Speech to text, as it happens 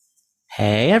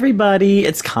Hey everybody,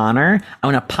 it's Connor. I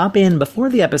want to pop in before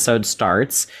the episode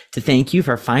starts to thank you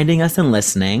for finding us and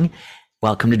listening.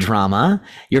 Welcome to Drama.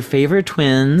 Your favorite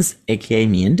twins, aka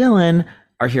me and Dylan,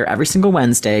 are here every single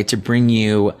Wednesday to bring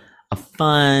you a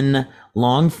fun,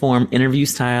 long form interview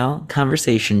style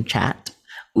conversation chat.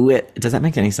 Does that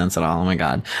make any sense at all? Oh my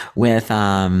God. With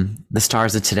the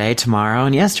stars of today, tomorrow,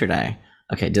 and yesterday.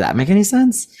 Okay, did that make any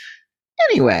sense?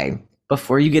 Anyway,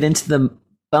 before you get into the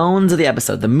bones of the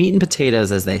episode, the meat and potatoes,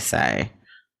 as they say,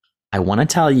 I want to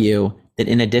tell you that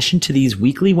in addition to these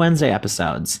weekly Wednesday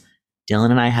episodes,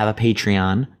 Dylan and I have a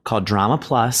Patreon called Drama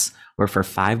Plus, where for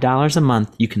 $5 a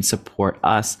month, you can support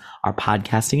us, our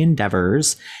podcasting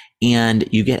endeavors,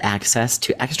 and you get access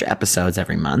to extra episodes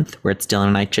every month where it's Dylan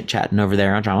and I chit-chatting over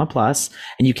there on Drama Plus,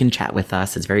 and you can chat with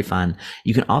us. It's very fun.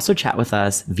 You can also chat with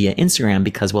us via Instagram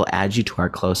because we'll add you to our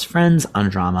close friends on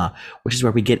Drama, which is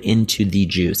where we get into the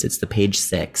juice. It's the page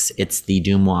 6. It's the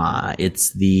Dumois.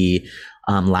 It's the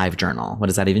live journal. What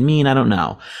does that even mean? I don't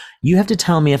know. You have to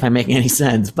tell me if I'm making any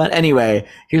sense. But anyway,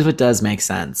 here's what does make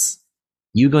sense.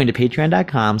 You going to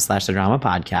patreon.com/the drama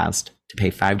podcast to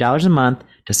pay $5 a month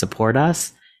to support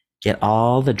us. Get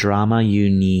all the drama you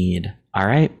need. All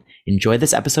right. Enjoy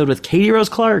this episode with Katie Rose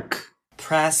Clarke.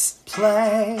 Press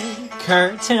play.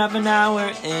 Curtain of an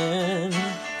hour in.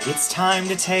 It's time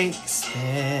to take a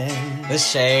spin. The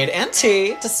shade and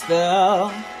tea to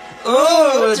spill.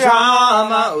 Ooh,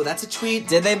 drama. Oh, that's a tweet.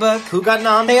 Did they book? Who got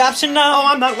nom? The option no. Oh,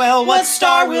 I'm not well. What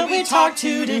star will we talk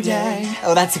to today?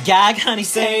 Oh, that's a gag, honey.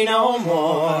 Say no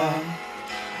more.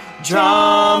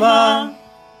 Drama.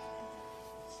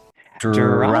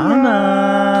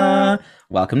 Drama.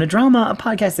 Welcome to Drama, a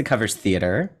podcast that covers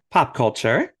theater, pop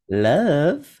culture,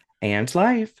 love, and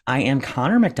life. I am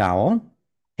Connor McDowell.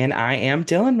 And I am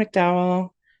Dylan McDowell.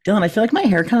 Dylan, I feel like my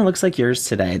hair kind of looks like yours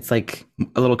today. It's like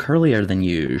a little curlier than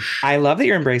usual. I love that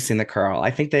you're embracing the curl. I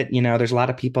think that, there's a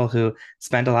lot of people who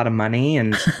spend a lot of money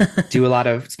and take a lot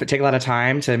of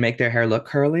time to make their hair look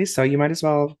curly. So you might as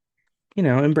well,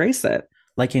 embrace it.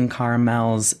 Like in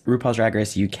Carmel's RuPaul's Drag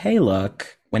Race UK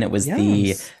look, when it was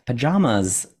the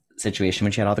pajamas situation,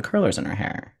 when she had all the curlers in her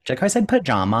hair. Like I said,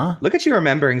 pajama. Look at you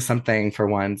remembering something for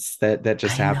once that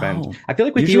just happened. Know. I feel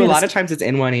like with usually you, a lot of times it's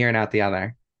in one ear and out the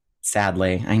other.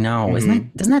 Sadly, I know. Mm-hmm.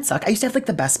 Doesn't that suck? I used to have like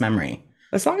the best memory.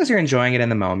 As long as you're enjoying it in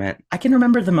the moment. I can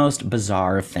remember the most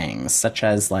bizarre things, such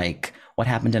as like what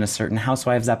happened in a certain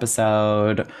Housewives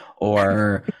episode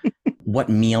or what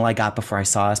meal I got before I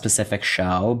saw a specific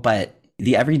show. But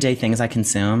the everyday things I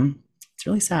consume, it's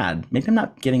really sad. Maybe I'm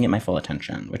not giving it my full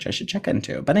attention, which I should check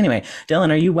into. But anyway, Dylan,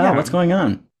 are you well? Yeah. What's going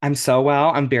on? I'm so well.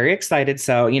 I'm very excited.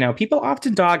 So, people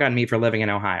often dog on me for living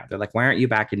in Ohio. They're like, why aren't you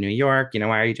back in New York?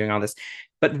 Why are you doing all this?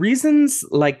 But reasons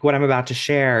like what I'm about to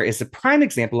share is a prime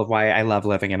example of why I love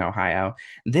living in Ohio.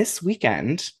 This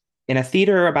weekend, in a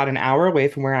theater about an hour away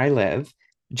from where I live,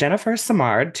 Jennifer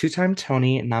Samard, 2-time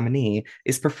Tony nominee,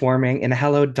 is performing in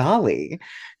Hello, Dolly.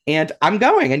 And I'm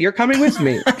going, and you're coming with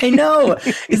me. I know.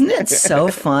 Isn't it so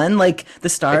fun? Like, the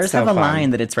stars have a line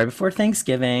that it's right before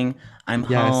Thanksgiving. I'm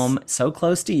home, so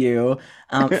close to you.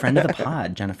 Friend of the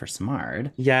pod, Jennifer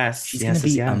Samard. Yes. She's going to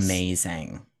be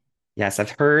amazing. Yes,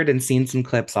 I've heard and seen some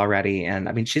clips already. And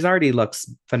I mean, she's already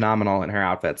looks phenomenal in her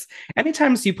outfits.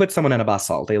 Anytime you put someone in a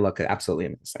bustle, they look absolutely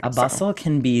amazing. A bustle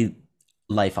can be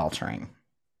life-altering.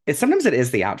 Sometimes it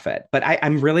is the outfit, but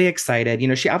I'm really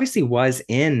excited. She obviously was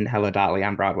in Hello, Dolly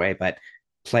on Broadway, but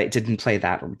didn't play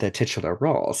the titular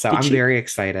role. So I'm very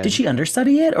excited. Did she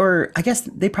understudy it? Or I guess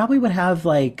they probably would have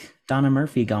like Donna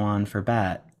Murphy go on for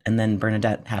Bet. And then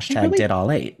Bernadette did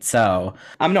all 8. So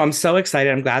I'm so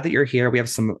excited. I'm glad that you're here. We have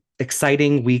some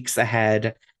exciting weeks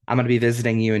ahead. I'm going to be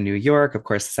visiting you in New York. Of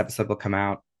course, this episode will come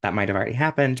out. That might have already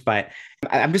happened, but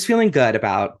I'm just feeling good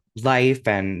about life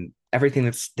and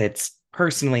everything that's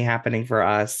personally happening for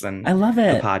us. And I love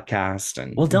it. The podcast.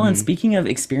 And well, Dylan, speaking of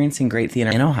experiencing great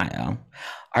theater in Ohio,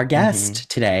 our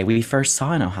guest today, we first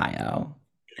saw in Ohio.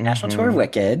 National tour of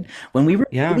Wicked when we were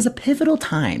it was a pivotal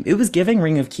time. It was giving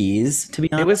Ring of Keys, to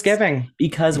be honest. It was giving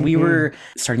because we were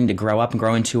starting to grow up and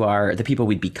grow into the people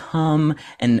we'd become,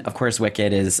 and of course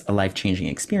Wicked is a life-changing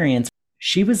experience.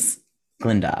 She was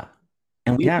Glinda,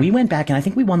 and we went back and I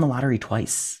think we won the lottery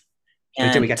twice.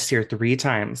 And we got to see her 3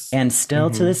 times, and still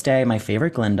to this day my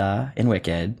favorite Glinda in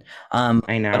Wicked.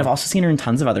 I know, but I've also seen her in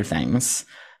tons of other things.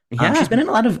 She's been in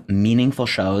a lot of meaningful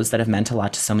shows that have meant a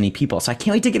lot to so many people. So I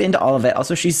can't wait to get into all of it.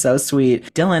 Also, she's so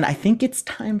sweet. Dylan, I think it's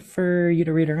time for you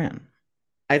to read her in.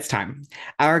 It's time.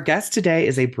 Our guest today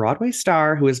is a Broadway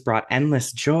star who has brought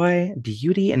endless joy,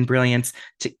 beauty, and brilliance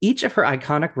to each of her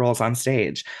iconic roles on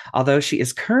stage. Although she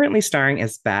is currently starring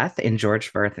as Beth in George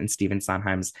Firth and Stephen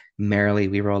Sondheim's Merrily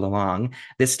We Roll Along,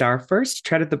 this star first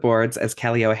treaded the boards as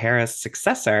Kelly O'Hara's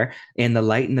successor in The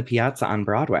Light in the Piazza on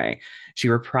Broadway. She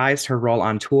reprised her role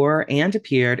on tour and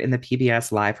appeared in the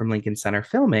PBS Live from Lincoln Center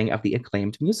filming of the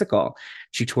acclaimed musical.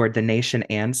 She toured the nation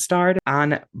and starred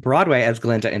on Broadway as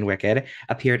Glinda in Wicked,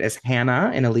 appeared as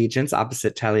Hannah in Allegiance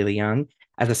opposite Telly Leung,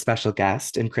 as a special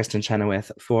guest in Kristen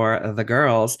Chenoweth for The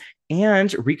Girls,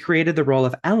 and recreated the role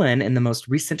of Ellen in the most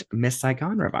recent Miss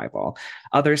Saigon revival.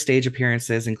 Other stage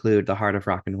appearances include The Heart of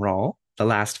Rock and Roll, The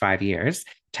Last 5 Years,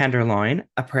 Tenderloin,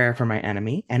 A Prayer for My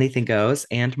Enemy, Anything Goes,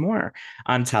 and more.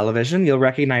 On television, you'll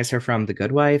recognize her from The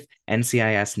Good Wife,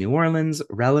 NCIS New Orleans,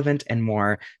 Relevant, and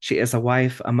more. She is a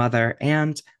wife, a mother,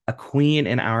 and a queen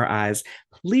in our eyes.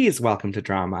 Please welcome to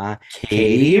drama, Katie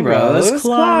Katie Rose Rose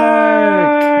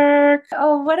Clarke. Clarke.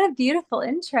 Oh, what a beautiful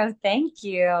intro. Thank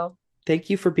you. Thank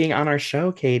you for being on our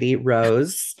show, Katie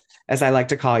Rose, as I like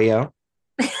to call you.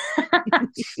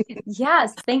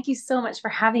 Yes, thank you so much for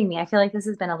having me. I feel like this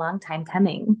has been a long time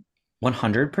coming.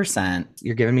 100%.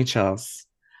 You're giving me chills.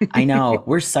 I know.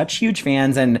 We're such huge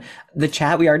fans. And the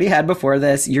chat we already had before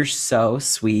this, you're so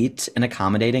sweet and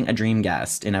accommodating, a dream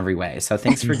guest in every way. So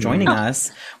thanks for joining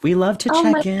us. We love to Oh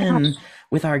my check in gosh.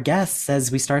 with our guests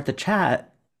as we start the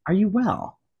chat. Are you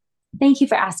well? Thank you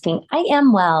for asking. I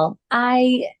am well.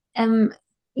 I am,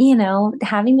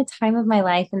 having the time of my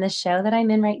life in the show that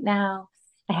I'm in right now.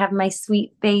 I have my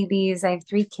sweet babies. I have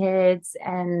 3 kids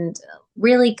and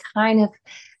really kind of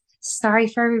sorry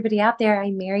for everybody out there.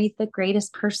 I married the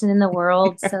greatest person in the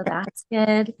world, so that's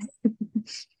good.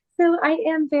 So I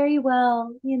am very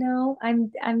well,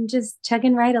 I'm just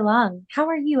chugging right along. How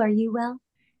are you? Are you well?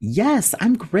 Yes,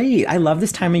 I'm great. I love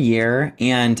this time of year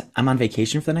and I'm on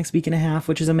vacation for the next week and a half,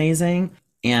 which is amazing.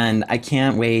 And I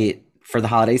can't wait for the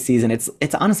holiday season. It's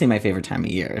honestly my favorite time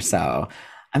of year. So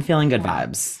I'm feeling good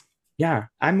vibes. Yeah,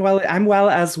 I'm well. I'm well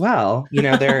as well.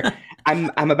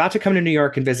 I'm about to come to New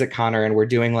York and visit Connor, and we're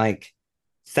doing like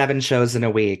 7 shows in a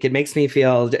week. It makes me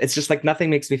feel. It's just like nothing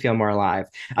makes me feel more alive.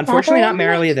 Unfortunately, not 7?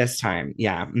 merrily this time.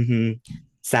 Yeah,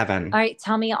 7. All right,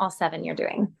 tell me all 7 you're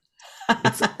doing.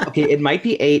 It's okay. It might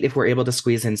be 8 if we're able to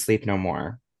squeeze in Sleep No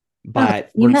More, Oh,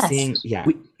 but you we're missed. seeing. Yeah,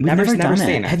 We've never done seen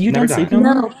it. it. Have you Never done Sleep it.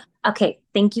 No More? No. Okay,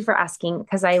 thank you for asking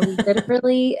because I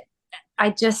literally I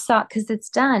just saw because it's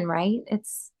done, right?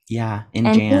 It's Yeah, in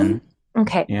ending. Jan.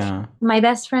 Okay. Yeah. My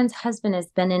best friend's husband has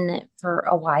been in it for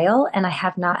a while, and I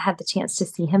have not had the chance to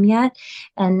see him yet.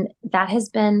 And that has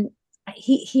been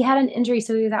he had an injury,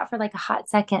 so he was out for like a hot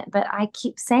second. But I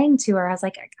keep saying to her, I was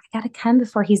like, I gotta come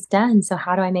before he's done. So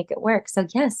how do I make it work? So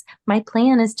yes, my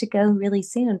plan is to go really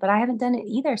soon, but I haven't done it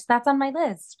either. So that's on my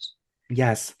list.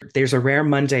 Yes, there's a rare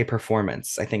Monday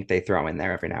performance. I think they throw in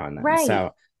there every now and then. Right.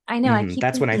 So I know. I keep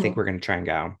that's when I think thinking, we're going to try and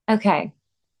go. okay,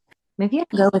 maybe I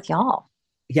can go with y'all.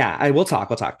 Yeah, I will talk.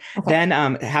 We'll talk. Okay. Then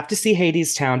have to see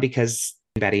Hades Town because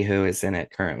Betty Who is in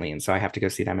it currently, and so I have to go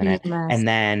see them in it. You must. And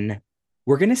then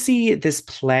we're gonna see this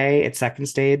play at Second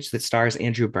Stage that stars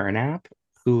Andrew Burnap,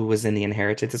 who was in The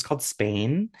Inheritance. It's called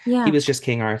Spain. Yeah. He was just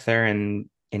King Arthur and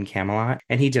in Camelot,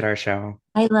 and he did our show.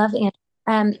 I love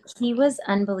Andrew. He was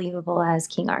unbelievable as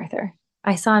King Arthur.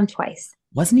 I saw him twice.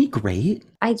 Wasn't he great?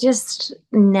 I just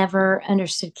never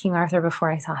understood King Arthur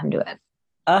before I saw him do it.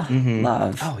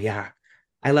 Love. Oh yeah,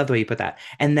 I love the way you put that.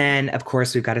 And then of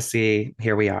course we've got to see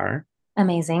Here We Are,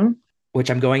 Amazing.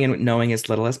 which I'm going in knowing as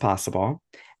little as possible.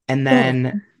 And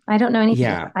then I don't know anything.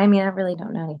 Yeah. I mean, I really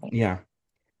don't know anything. yeah.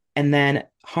 And then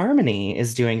Harmony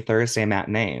is doing Thursday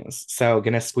matinees. So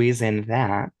gonna squeeze in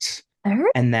that.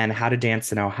 And then How to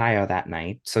Dance in Ohio that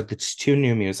night. So it's 2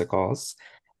 new musicals.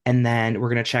 And then we're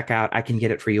gonna check out I Can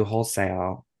Get It For You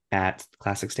Wholesale at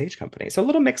Classic Stage Company. So a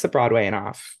little mix of Broadway and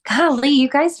off. Golly, you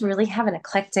guys really have an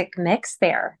eclectic mix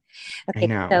there. I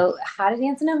know. So How to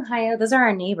Dance in Ohio, those are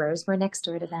our neighbors. We're next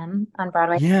door to them on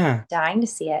Broadway. Yeah. Dying to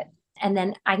see it. And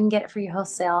then I Can Get It For You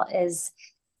Wholesale is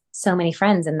so many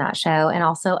friends in that show. And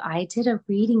also I did a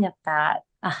reading of that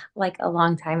like a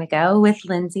long time ago with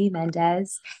Lindsay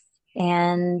Mendez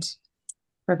and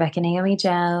Rebecca Naomi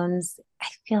Jones. I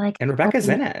feel like And Rebecca's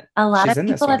in it. a lot She's of in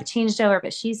this people one. have changed over,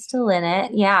 but she's still in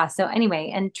it. Yeah. So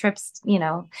anyway, and Tripp's,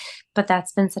 but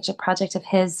that's been such a project of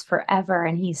his forever.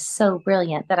 And he's so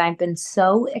brilliant that I've been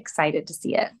so excited to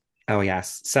see it. Oh,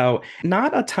 yes. So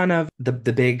not a ton of the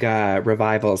big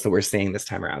revivals that we're seeing this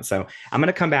time around. So I'm going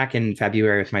to come back in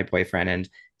February with my boyfriend, and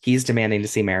he's demanding to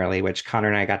see Merrily, which Connor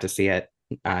and I got to see it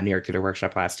New York Theater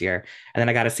Workshop last year, and then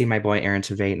I got to see my boy Aaron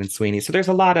Tveit and Sweeney. So there's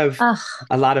Oh,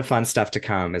 a lot of fun stuff to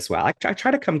come as well. I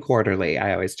try to come quarterly.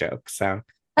 I always joke. So,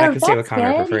 and I oh, can stay with that's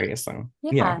Connor for good. free. So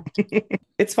yeah, Yeah.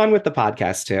 it's fun with the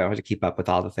podcast too to keep up with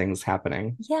all the things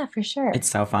happening. Yeah, for sure. It's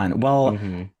so fun. Well,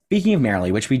 Hmm. speaking of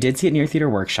Merrily, which we did see at New York Theater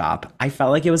Workshop, I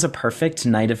felt like it was a perfect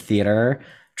night of theater.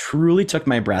 Truly took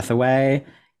my breath away.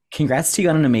 Congrats to you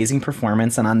on an amazing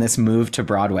performance and on this move to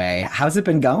Broadway. How's it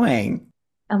been going?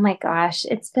 Oh my gosh,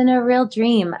 it's been a real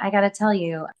dream. I got to tell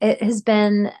you, it has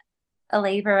been a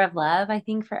labor of love, I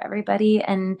think, for everybody.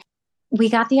 And we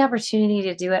got the opportunity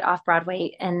to do it off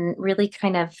Broadway and really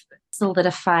kind of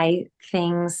solidify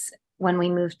things when we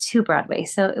moved to Broadway.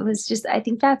 So it was just, I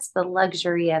think that's the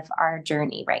luxury of our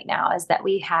journey right now is that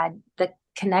we had the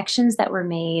connections that were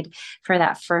made for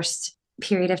that first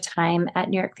period of time at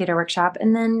New York Theater Workshop.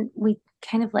 And then we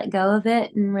kind of let go of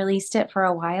it and released it for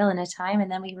a while in a time.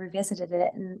 And then we revisited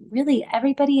it. And really,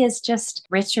 everybody is just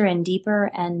richer and deeper.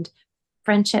 And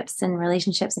friendships and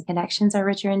relationships and connections are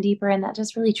richer and deeper. And that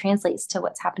just really translates to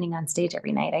what's happening on stage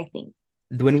every night, I think.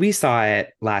 When we saw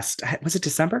it last, was it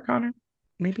December, Connor?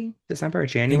 Maybe December or I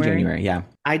think January? January, yeah.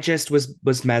 I just was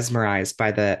mesmerized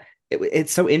by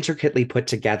it's so intricately put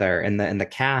together and the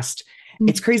cast.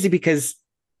 It's crazy because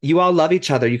you all love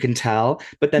each other, you can tell,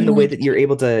 but then the way Yeah. that you're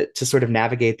able to sort of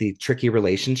navigate the tricky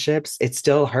relationships, it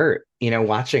still hurt,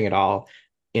 watching it all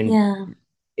in Yeah.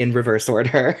 in reverse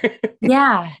order.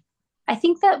 Yeah. I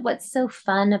think that what's so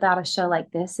fun about a show like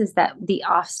this is that the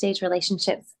offstage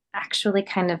relationships actually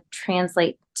kind of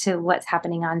translate to what's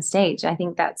happening on stage. I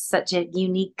think that's such a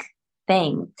unique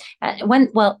thing.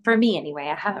 Well, for me anyway,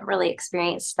 I haven't really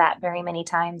experienced that very many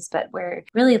times, but where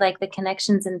really like the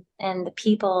connections and the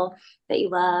people that you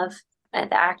love,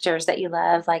 the actors that you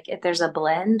love, like if there's a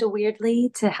blend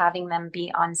weirdly to having them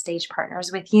be on stage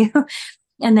partners with you,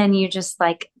 and then you just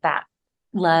like that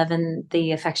love and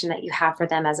the affection that you have for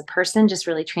them as a person just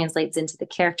really translates into the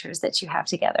characters that you have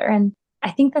together. And I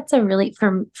think that's a really,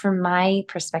 from my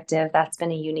perspective, that's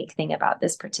been a unique thing about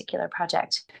this particular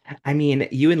project. I mean,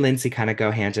 you and Lindsay kind of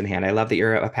go hand in hand. I love that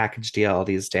you're a package deal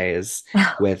these days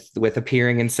with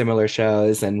appearing in similar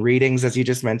shows and readings, as you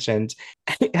just mentioned.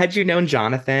 Had you known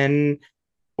Jonathan,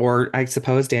 or I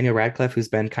suppose Daniel Radcliffe, who's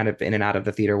been kind of in and out of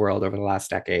the theater world over the last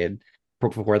decade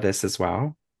before this as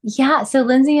well? Yeah, so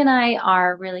Lindsay and I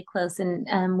are really close,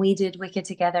 and we did Wicked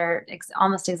together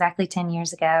almost exactly 10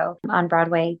 years ago on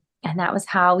Broadway. And that was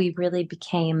how we really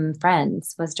became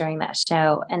friends, was during that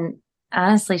show. And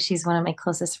honestly, she's one of my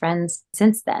closest friends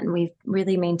since then. We've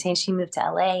really maintained, she moved to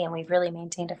LA, and we've really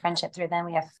maintained a friendship through then.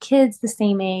 We have kids the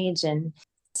same age, and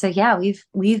so yeah, we've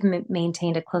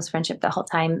maintained a close friendship the whole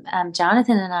time.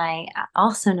 Jonathan and I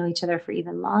also know each other for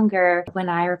even longer. When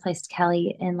I replaced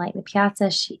Kelly in Light in the Piazza,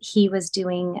 he was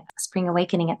doing Spring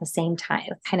Awakening at the same time,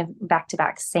 kind of back to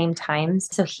back same times.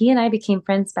 So he and I became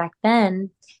friends back then,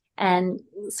 and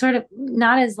sort of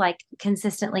not as like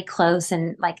consistently close.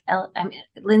 And like I mean,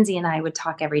 Lindsay and I would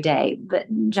talk every day, but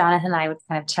Jonathan and I would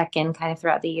kind of check in kind of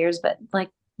throughout the years. But like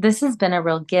this has been a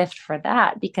real gift for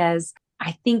that because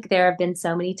I think there have been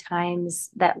so many times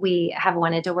that we have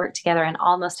wanted to work together and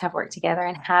almost have worked together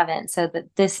and haven't. So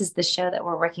that this is the show that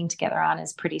we're working together on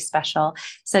is pretty special.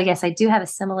 So yes, I do have a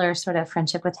similar sort of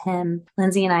friendship with him.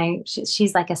 Lindsay and I,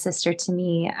 she's like a sister to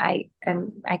me. I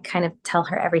kind of tell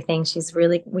her everything.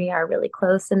 We are really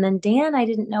close. And then Dan, I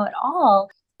didn't know at all,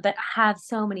 but have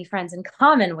so many friends in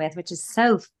common with, which is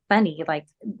so funny. Like,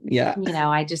 Yeah,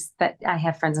 that I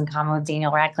have friends in common with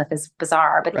Daniel Radcliffe is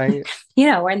bizarre, but right.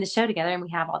 we're in the show together and we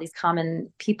have all these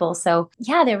common people. So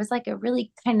yeah, there was like a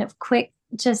really kind of quick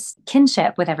just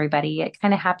kinship with everybody. It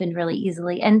kind of happened really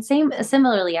easily. And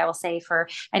similarly, I will say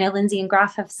I know Lindsay and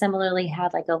Groff have similarly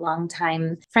had like a long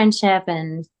time friendship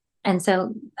and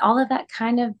so all of that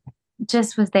kind of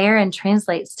just was there and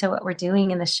translates to what we're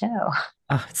doing in the show.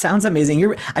 Oh, it sounds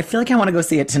amazing. I feel like I want to go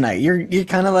see it tonight. You're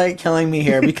kind of like killing me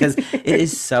here because it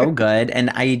is so good, and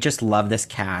I just love this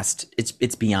cast.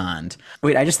 It's beyond.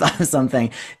 Wait, I just thought of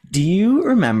something. Do you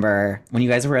remember when you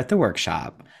guys were at the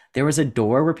workshop? There was a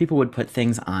door where people would put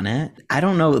things on it. I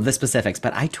don't know the specifics,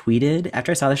 but I tweeted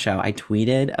after I saw the show. I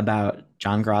tweeted about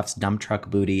John Groff's dump truck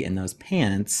booty in those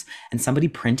pants, and somebody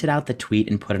printed out the tweet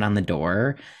and put it on the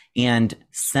door. And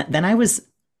then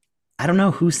I don't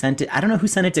know who sent it. I don't know who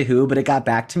sent it to who, but it got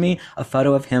back to me a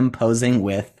photo of him posing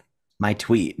with my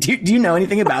tweet. Do you know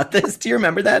anything about this? Do you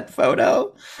remember that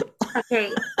photo?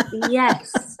 Okay.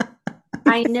 Yes,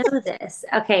 I know this.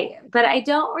 Okay. But I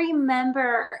don't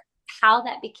remember how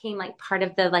that became like part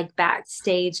of the like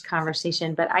backstage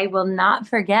conversation, but I will not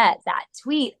forget that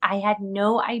tweet. I had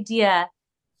no idea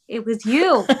it was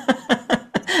you.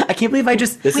 I can't believe I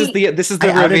just This is the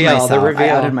I outed reveal. myself. The reveal. I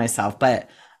outed myself, but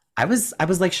I was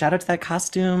like, shout out to that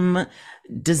costume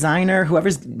designer,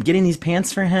 whoever's getting these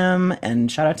pants for him,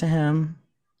 and shout out to him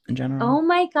in general. Oh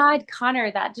my God,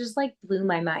 Connor, that just like blew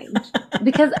my mind.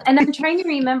 Because, and I'm trying to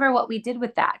remember what we did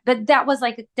with that, but that was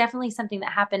like definitely something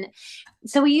that happened.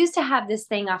 So we used to have this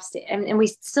thing off stage, and we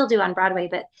still do on Broadway,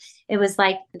 but it was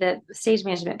like the stage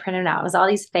management printed out. It was all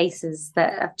these faces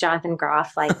of Jonathan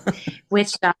Groff, like,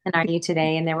 which Jonathan are you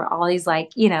today? And there were all these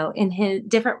like, in his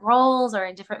different roles or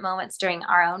in different moments during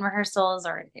our own rehearsals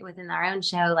or within our own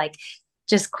show, like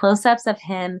just close-ups of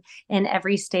him in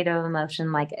every state of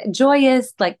emotion, like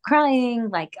joyous, like crying,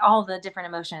 like all the different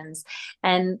emotions.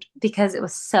 And because it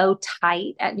was so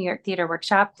tight at New York Theater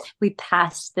Workshop, we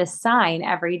passed this sign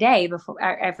every day before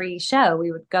every show.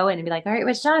 We would go in and be like, all right,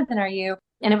 which Jonathan are you?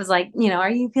 And it was like, are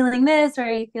you feeling this? Or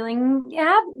are you feeling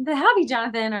happy,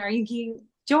 Jonathan? Or are you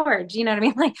George? You know what I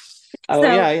mean? Like, Oh, so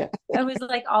yeah. it was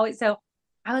like always. So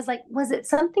I was like, was it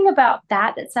something about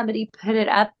that somebody put it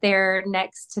up there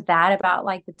next to that about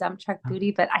like the dump truck booty?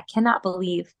 But I cannot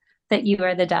believe that you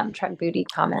are the dump truck booty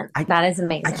comment. That is I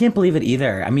amazing. can't believe it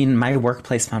either. I mean, my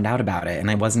workplace found out about it, and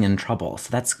I wasn't in trouble, so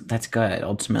that's good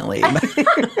ultimately.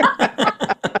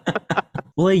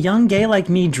 Well, a young gay like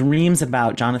me dreams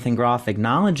about Jonathan Groff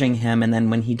acknowledging him, and then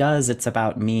when he does, it's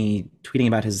about me tweeting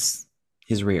about his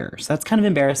rear. So that's kind of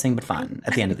embarrassing but fun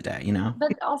at the end of the day, you know?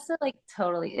 But also like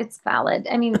totally, it's valid.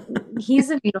 I mean, he's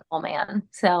a beautiful man.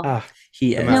 So Oh,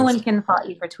 He the is. no most. one can fault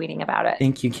you for tweeting about it.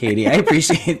 Thank you, Katie. I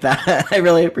appreciate that. I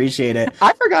really appreciate it.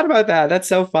 I forgot about that. That's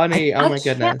so funny. Oh I my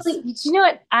can't goodness. believe, you know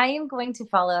what? I am going to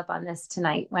follow up on this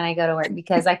tonight when I go to work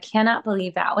because I cannot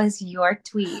believe that was your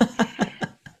tweet.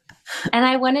 And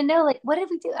I want to know, like, what did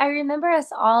we do? I remember us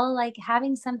all like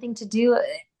having something to do.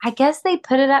 I guess they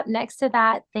put it up next to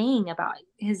that thing about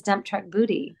his dump truck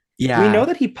booty. We know Yeah.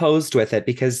 that he posed with it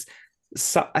because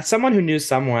someone who knew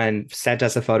someone sent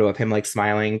us a photo of him like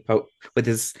smiling with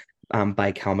his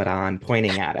bike helmet on,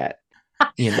 pointing at it.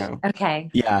 You know. Okay.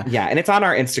 Yeah. Yeah, and it's on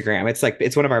our Instagram.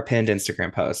 It's one of our pinned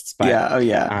Instagram posts. But Yeah. Oh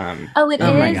yeah. Oh, it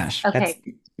Oh my is? gosh. that's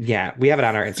Okay. yeah, we have it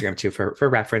on our Instagram too for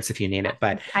reference if you need it.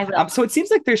 But I will. so it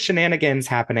seems like there's shenanigans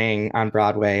happening on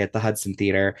Broadway at the Hudson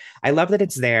Theater. I love that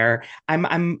it's there.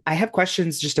 I have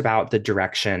questions just about the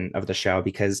direction of the show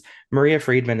because Maria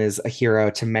Friedman is a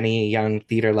hero to many young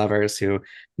theater lovers who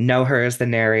know her as the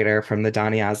narrator from the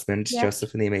Donny Osmond Yeah.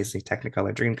 Joseph and the Amazing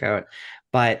Technicolor Dreamcoat.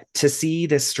 But to see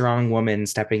this strong woman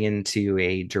stepping into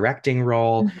a directing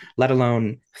role, let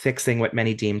alone fixing what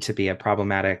many deem to be a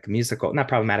problematic musical, not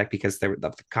problematic because of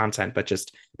the content, but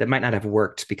just that might not have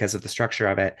worked because of the structure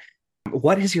of it.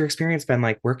 What has your experience been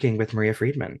like working with Maria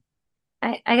Friedman?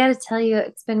 I got to tell you,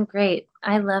 it's been great.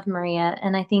 I love Maria,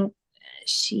 and I think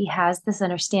she has this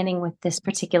understanding with this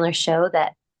particular show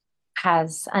that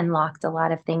has unlocked a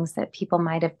lot of things that people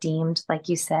might have deemed, like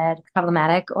you said,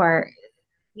 problematic or,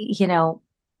 you know,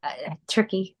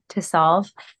 tricky to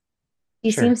solve.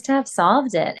 She Sure. seems to have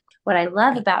solved it. What I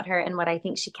love about her and what I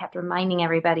think she kept reminding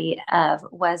everybody of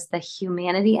was the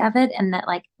humanity of it and that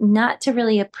like not to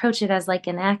really approach it as like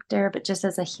an actor, but just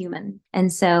as a human.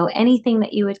 And so anything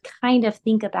that you would kind of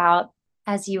think about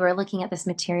as you were looking at this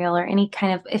material or any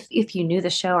kind of if you knew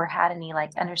the show or had any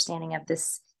like understanding of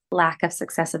this lack of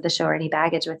success of the show or any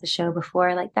baggage with the show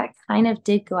before, like that kind of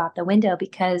did go out the window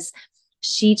because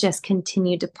she just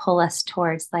continued to pull us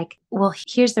towards like, well,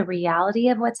 here's the reality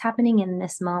of what's happening in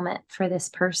this moment for this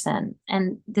person.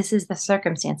 And this is the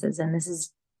circumstances. And this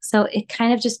is so it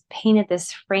kind of just painted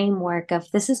this framework of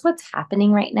this is what's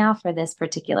happening right now for this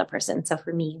particular person. So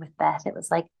for me with Beth, it was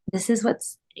like, this is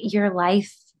what's your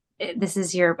life. This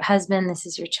is your husband. This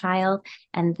is your child.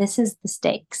 And this is the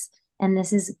stakes. And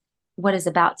this is what is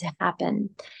about to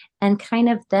happen. And kind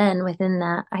of then within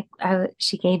that,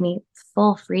 she gave me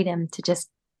full freedom to just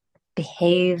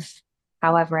behave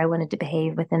however I wanted to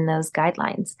behave within those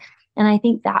guidelines. And I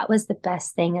think that was the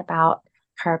best thing about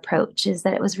her approach is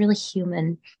that it was really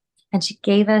human. And she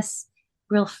gave us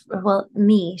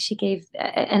she gave,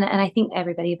 and I think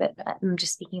everybody, but I'm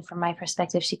just speaking from my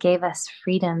perspective, she gave us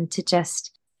freedom to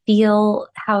just feel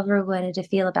however we wanted to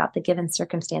feel about the given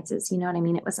circumstances. You know what I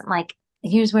mean? It wasn't like,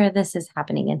 here's where this is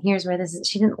happening and here's where this is.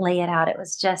 She didn't lay it out. It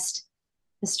was just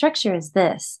the structure is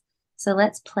this. So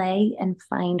let's play and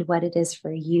find what it is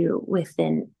for you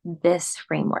within this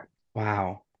framework.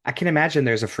 Wow. I can imagine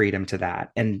there's a freedom to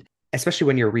that. And especially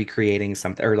when you're recreating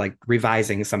something or like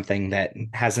revising something that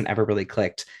hasn't ever really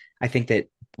clicked. I think that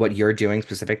what you're doing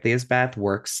specifically as Beth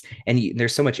works. And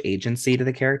there's so much agency to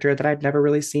the character that I'd never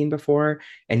really seen before.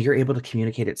 And you're able to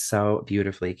communicate it so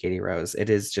beautifully, Katie Rose. It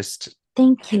is just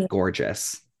Thank you.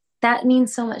 gorgeous. that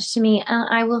means so much to me.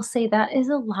 I will say that is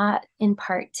a lot in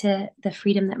part to the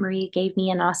freedom that Maria gave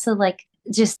me. And also like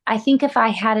just I think if I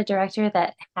had a director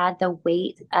that had the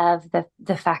weight of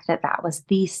the fact that that was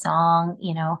the song,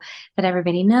 that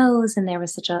everybody knows, and there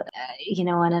was such a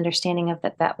an understanding of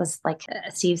that that was like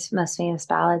Steve's most famous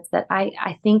ballads, that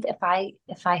I think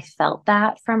if I felt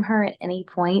that from her at any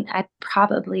point, I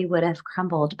probably would have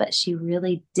crumbled. But she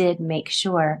really did make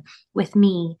sure with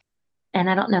me, and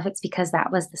I don't know if it's because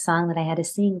that was the song that I had to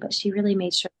sing, but she really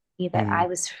made sure that I Mm.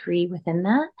 was free within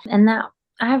that. And that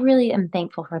I really am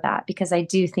thankful for that, because I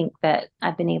do think that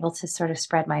I've been able to sort of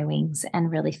spread my wings and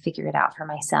really figure it out for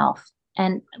myself.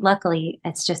 And luckily,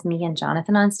 it's just me and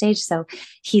Jonathan on stage. So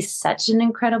he's such an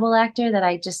incredible actor that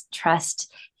I just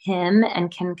trust him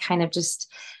and can kind of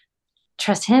just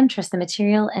trust him, trust the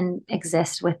material, and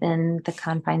exist within the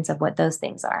confines of what those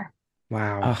things are.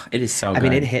 Wow. Oh, it is so I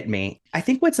mean, it good. hit me. I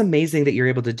think what's amazing that you're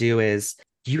able to do is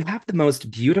you have the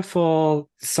most beautiful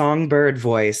songbird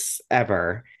voice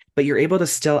ever, but you're able to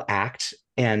still act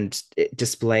and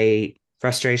display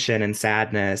frustration and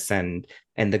sadness and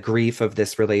the grief of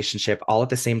this relationship all at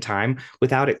the same time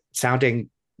without it sounding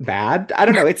bad. I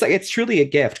don't know. It's like it's truly a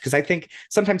gift, because I think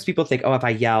sometimes people think, oh, if I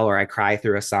yell or I cry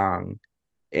through a song,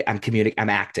 I'm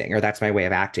acting, or that's my way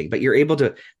of acting. But you're able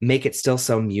to make it still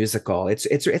so musical. It's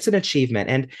an achievement.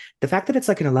 And the fact that it's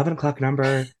like an 11 o'clock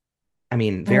number, I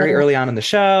mean, very early on in the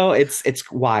show, it's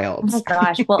Oh wild. my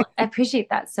gosh. Well, I appreciate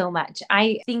that so much.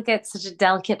 I think it's such a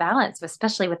delicate balance,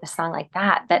 especially with a song like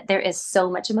that, that there is so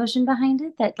much emotion behind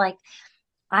it that like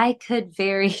I could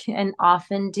very and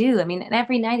often do. I mean, and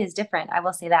every night is different. I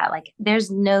will say that. Like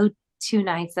there's no two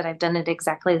nights that I've done it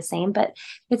exactly the same, but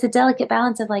it's a delicate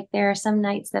balance of like there are some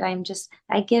nights that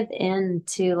I give in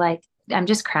to like I'm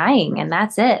just crying and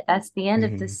that's it. That's the end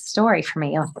of Mhm. this story for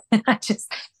me. I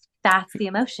just that's the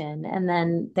emotion. And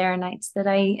then there are nights that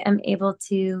I am able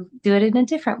to do it in a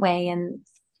different way.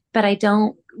 But I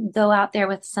don't go out there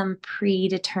with some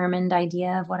predetermined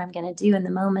idea of what I'm going to do in the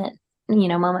moment,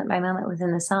 moment by moment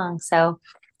within the song. So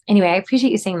anyway, I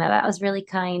appreciate you saying that. That was really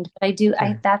kind. But Sure,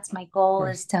 that's my of goal,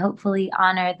 is course. to hopefully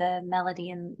honor the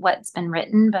melody and what's been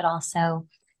written, but also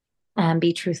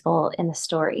be truthful in the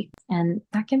story. And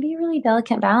that can be a really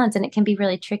delicate balance, and it can be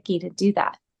really tricky to do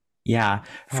that. Yeah,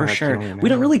 Oh, for I can sure. only We don't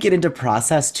imagine. really get into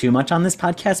process too much on this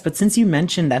podcast, but since you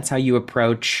mentioned that's how you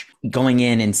approach going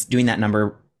in and doing that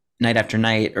number night after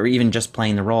night, or even just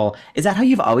playing the role, is that how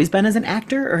you've always been as an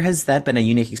actor, or has that been a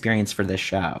unique experience for this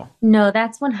show? No,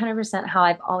 that's 100% how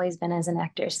I've always been as an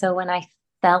actor. So when I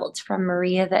felt from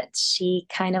Maria that she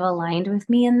kind of aligned with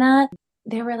me in that,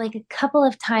 there were like a couple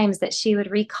of times that she would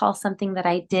recall something that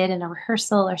I did in a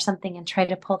rehearsal or something and try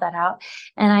to pull that out.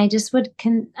 And I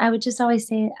would just always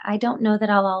say, I don't know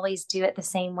that I'll always do it the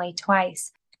same way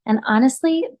twice. And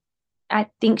honestly, I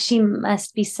think she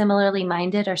must be similarly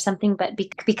minded or something, but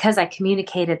because I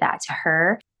communicated that to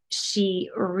her,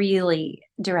 she really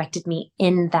directed me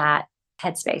in that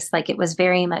headspace. Like it was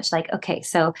very much like, okay,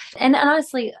 so, and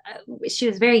honestly, she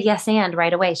was very yes and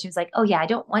right away. She was like, oh yeah,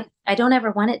 I don't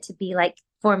ever want it to be like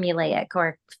formulaic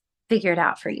or figured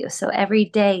out for you. So every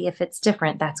day, if it's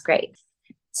different, that's great.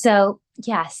 So,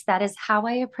 yes, that is how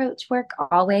I approach work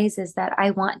always, is that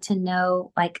I want to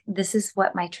know like this is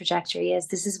what my trajectory is.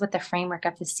 This is what the framework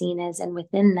of the scene is. And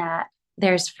within that,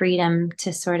 there's freedom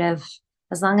to sort of,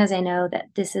 as long as I know that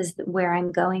this is where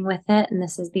I'm going with it, and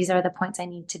these are the points I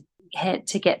need to hit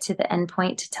to get to the end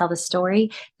point to tell the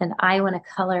story, then I want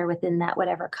to color within that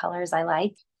whatever colors I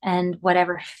like and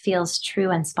whatever feels true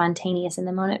and spontaneous in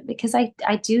the moment. Because I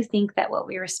do think that what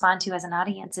we respond to as an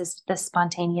audience is the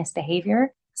spontaneous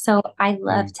behavior. So I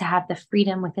love Mm. to have the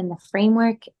freedom within the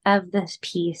framework of this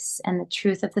piece and the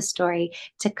truth of the story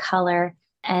to color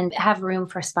and have room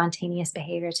for spontaneous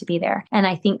behavior to be there. And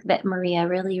I think that Maria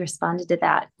really responded to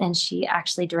that, and she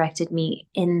actually directed me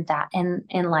in that, in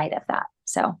light of that.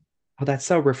 So Oh, that's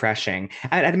so refreshing.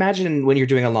 I'd imagine when you're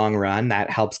doing a long run, that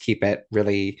helps keep it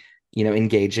really,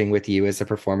 engaging with you as a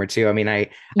performer too. I mean, I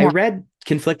yeah. read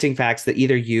conflicting facts that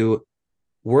either you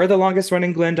were the longest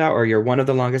running Glinda or you're one of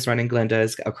the longest running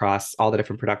Glindas across all the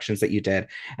different productions that you did.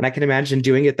 And I can imagine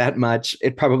doing it that much.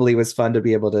 It probably was fun to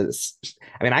be able to.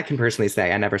 I mean, I can personally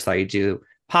say I never saw you do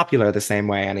Popular the same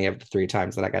way any of the three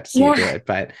times that I got to see you do Yeah. it,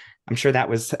 but I'm sure that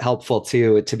was helpful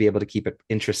too to be able to keep it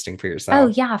interesting for Oh,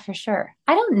 yourself. yeah, for sure.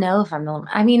 I don't know if I'm the,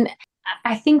 I mean,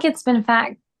 I think it's been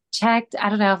fact checked. I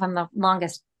don't know if I'm the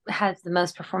longest, has the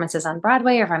most performances on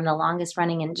Broadway, or if I'm the longest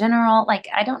running in general. Like,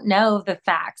 I don't know the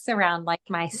facts around like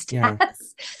my Yeah.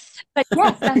 stats. But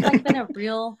yes, that's like been a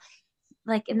real,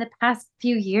 like in the past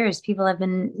few years, people have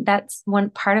been, that's one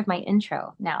part of my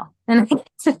intro now. And I think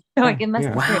it's, like, Oh, it must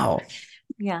yeah. be true. Wow.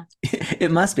 Yeah. It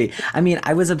must be. I mean,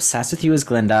 I was obsessed with you as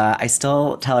Glinda. I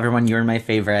still tell everyone you were my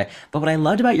favorite. But what I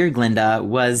loved about your Glinda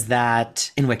was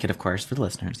that, in Wicked, of course, for the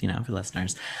listeners, for the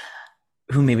listeners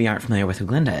who maybe aren't familiar with who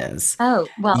Glinda is, Oh,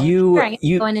 well, here I am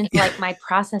you. going into like my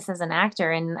process as an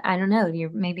actor, and I don't know, you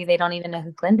maybe they don't even know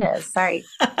who Glinda is. Sorry.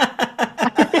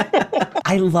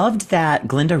 I loved that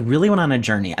Glinda really went on a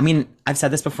journey. I mean, I've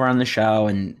said this before on the show,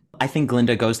 and I think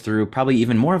Glinda goes through probably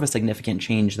even more of a significant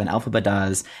change than Elphaba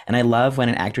does. And I love when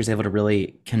an actor is able to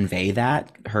really convey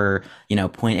that, her,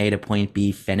 point A to point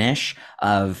B finish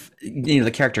of, the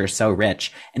character is so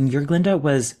rich. And your Glinda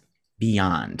was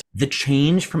beyond. The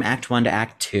change from Act 1 to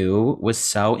Act 2 was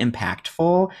so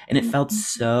impactful and it felt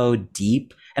so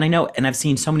deep. And I know, and I've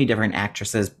seen so many different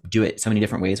actresses do it so many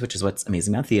different ways, which is what's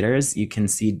amazing about theaters. You can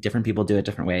see different people do it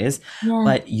different ways. Yeah.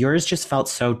 But yours just felt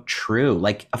so true.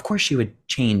 Like, of course she would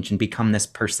change and become this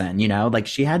person, like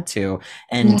she had to.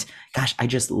 And gosh, I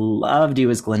just loved you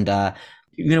as Glinda.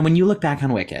 When you look back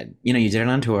on Wicked, you did it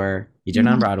on tour, you did it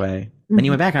on Broadway, then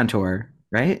you went back on tour,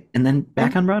 right? And then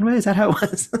back on Broadway? Is that how it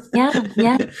was?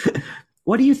 Yeah.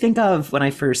 What do you think of when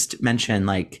I first mentioned,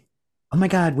 like, oh my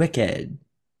God, Wicked?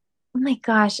 Oh my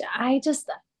gosh,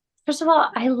 first of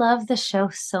all, I love the show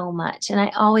so much, and I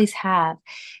always have.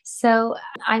 So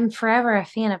I'm forever a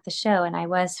fan of the show, and I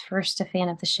was first a fan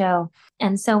of the show.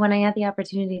 And so when I had the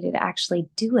opportunity to actually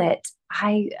do it,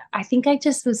 I think I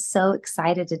just was so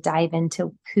excited to dive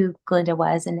into who Glinda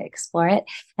was and explore it.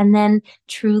 And then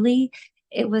truly,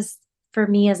 it was for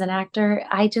me as an actor,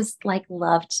 I just like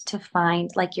loved to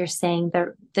find, like you're saying,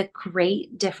 the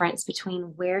great difference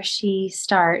between where she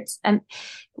starts and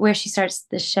where she starts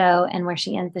the show and where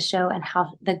she ends the show, and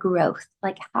how the growth,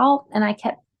 like how, and I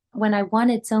kept, when I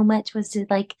wanted so much was to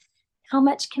like, how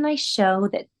much can I show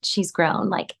that she's grown?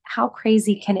 Like, how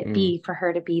crazy can it be for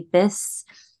her to be this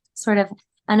sort of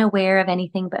unaware of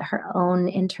anything but her own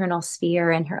internal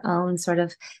sphere and her own sort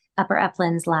of upper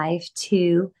uplands life,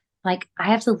 to like, I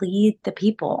have to lead the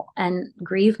people and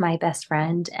grieve my best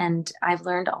friend. And I've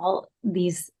learned all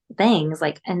these things,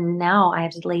 like, and now I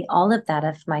have to lay all of that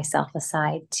of myself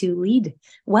aside to lead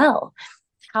well.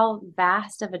 How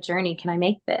vast of a journey can I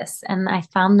make this? And I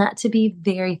found that to be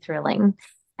very thrilling.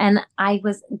 And I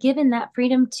was given that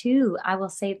freedom too, I will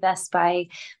say this, by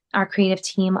our creative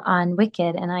team on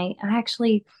Wicked. And I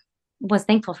actually was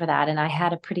thankful for that. And I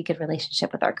had a pretty good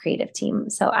relationship with our creative team.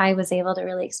 So I was able to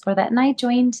really explore that. And I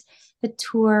joined the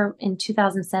tour in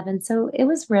 2007. So it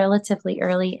was relatively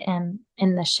early in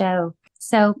the show.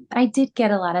 So I did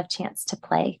get a lot of chance to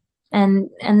play. And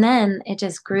then it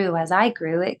just grew as I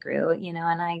grew, it grew,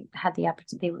 and I had the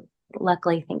opportunity,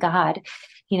 luckily, thank God,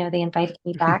 they invited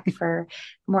me back for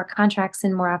more contracts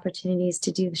and more opportunities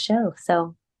to do the show.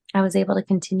 So I was able to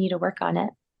continue to work on it.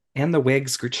 And the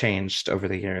wigs were changed over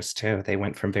the years too. They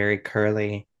went from very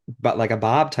curly, but like a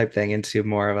bob type thing, into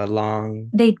more of a long.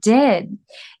 They did.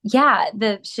 Yeah,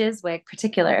 the shiz wig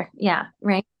particular. Yeah,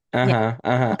 right. Uh-huh. Yeah.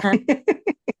 Uh-huh.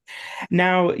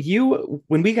 Now,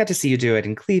 when we got to see you do it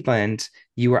in Cleveland,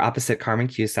 you were opposite Carmen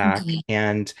Cusack.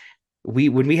 And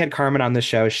when we had Carmen on the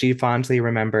show, she fondly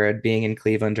remembered being in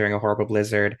Cleveland during a horrible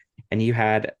blizzard. And you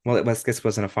had, well, this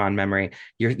wasn't a fond memory.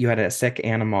 You had a sick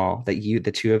animal that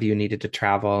the two of you needed to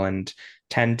travel and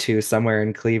tend to somewhere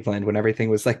in Cleveland when everything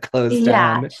was like closed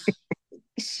Yeah, down.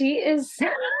 she is.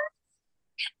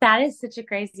 That is such a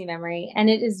crazy memory. And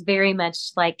it is very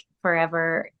much like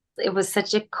forever. It was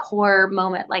such a core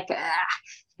moment. Like,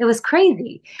 it was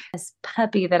crazy. This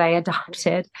puppy that I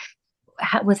adopted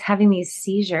was having these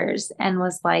seizures and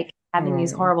was like having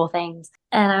these horrible things.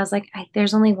 And I was like,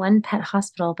 there's only one pet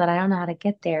hospital, but I don't know how to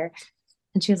get there.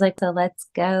 And she was like, so let's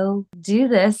go do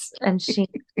this. And she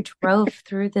drove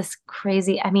through this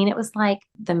crazy, I mean, it was like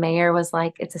the mayor was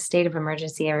like, it's a state of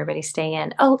emergency. Everybody stay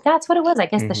in. Oh, that's what it was. I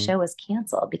guess the show was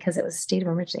canceled because it was a state of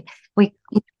emergency. We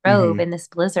drove in this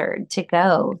blizzard to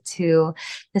go to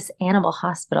this animal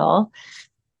hospital.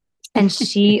 And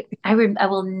I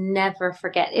will never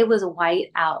forget. It was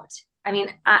white out. I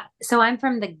mean, so I'm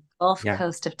from the Gulf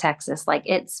Coast of Texas. Like,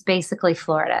 it's basically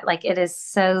Florida. Like,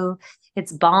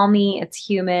 it's balmy, it's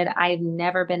humid. I've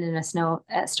never been in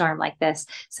a storm like this.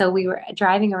 So we were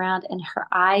driving around and her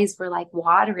eyes were like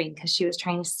watering because she was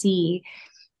trying to see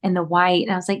in the white.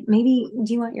 And I was like, maybe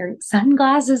do you want your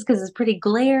sunglasses? Because it's pretty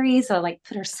glary. So I like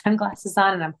put her sunglasses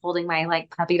on and I'm holding my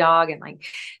like puppy dog and like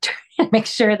trying to make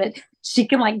sure that she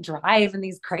can like drive in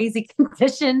these crazy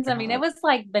conditions. I mean, it was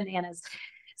like bananas.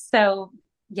 So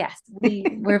yes, we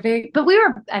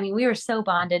were so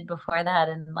bonded before that.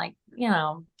 And like,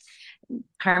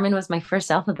 Carmen was my first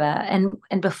Elphaba.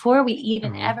 And before we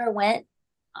even ever went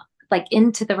like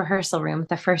into the rehearsal room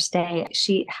the first day.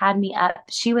 She had me up.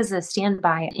 She was a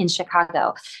standby in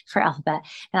Chicago for Alphabet.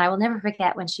 And I will never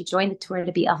forget when she joined the tour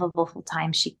to be Alphabet full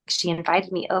time. She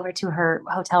invited me over to her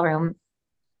hotel room,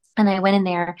 and I went in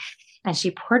there and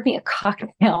she poured me a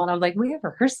cocktail. And I was like, we have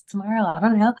rehearsal tomorrow. I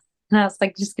don't know. And I was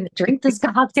like, just going to drink this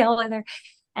cocktail with her.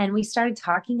 And we started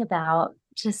talking about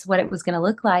just what it was going to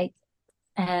look like.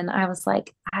 And I was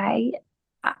like, I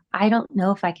don't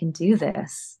know if I can do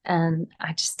this. And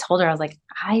I just told her, I was like,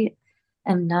 I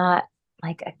am not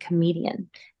like a comedian.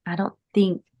 I don't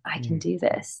think I can do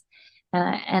this.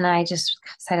 And I just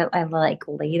said, I like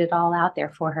laid it all out there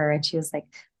for her. And she was like,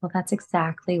 well, that's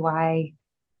exactly why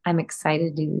I'm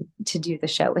excited to do the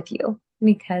show with you,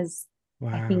 because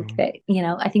I think Wow.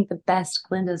 that, I think the best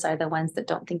Glindas are the ones that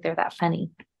don't think they're that funny.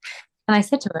 And I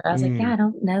said to her, I was like, yeah, Mm. I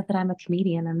don't know that I'm a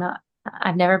comedian.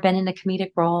 I've never been in a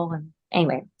comedic role. And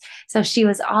anyway, so she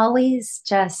was always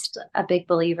just a big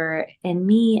believer in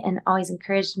me and always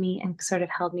encouraged me and sort of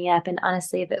held me up. And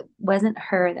honestly, if it wasn't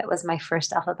her that was my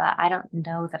first alphabet, I don't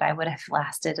know that I would have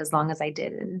lasted as long as I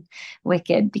did in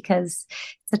Wicked, because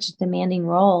it's such a demanding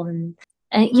role. And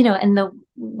the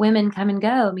women come and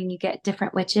go. I mean, you get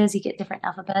different witches, you get different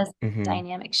alphabets, Hmm.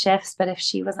 dynamic shifts. But if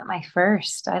she wasn't my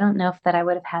first, I don't know if that I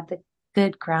would have had the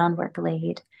good groundwork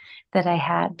laid that I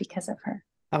had because of her.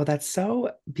 Oh, that's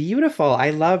so beautiful. I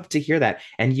love to hear that.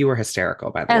 And you were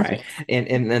hysterical, by the Oh, way, thanks.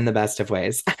 in the best of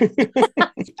ways.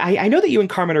 I know that you and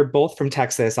Carmen are both from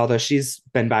Texas, although she's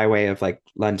been by way of like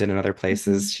London and other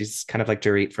places. Mhm. She's kind of like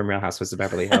Dorit from Real Housewives of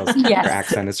Beverly Hills. Her Yes.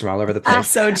 accent is from all over the Ah, place.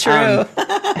 So true. Um,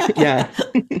 yeah.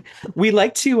 We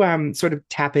like to sort of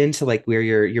tap into like where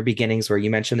your beginnings were. You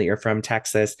mentioned that you're from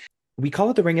Texas. We call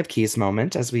it the Ring of Keys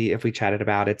moment, as we chatted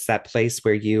about. It's that place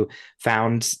where you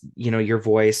found, your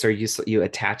voice, or you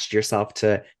attached yourself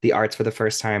to the arts for the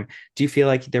first time. Do you feel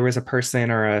like there was a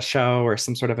person or a show or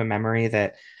some sort of a memory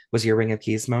that was your Ring of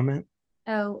Keys moment?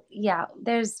 oh, yeah.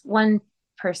 There's one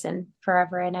person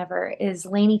forever and ever is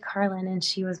Lainey Carlin, and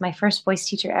she was my first voice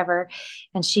teacher ever.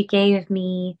 And she gave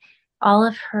me all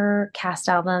of her cast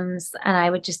albums, and I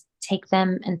would just take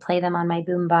them and play them on my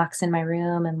boombox in my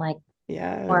room and like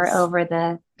or Yes. over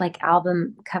the like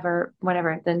album cover,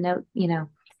 whatever the note,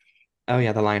 Oh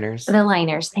yeah, the liners. the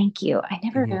liners. Thank you. I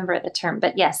never Mhm. remember the term,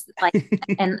 but yes, like,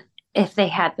 and if they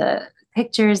had the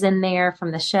pictures in there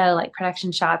from the show, like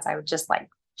production shots, I would just like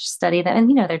study them.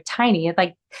 And they're tiny. It's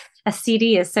like a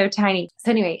CD is so tiny.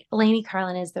 So anyway, Lainey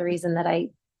Carlin is the reason that I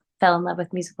fell in love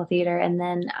with musical theater. And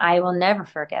then I will never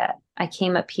forget, I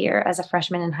came up here as a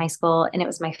freshman in high school, and it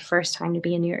was my first time to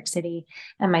be in New York City.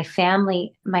 And my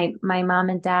family, my mom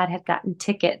and dad had gotten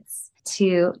tickets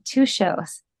to two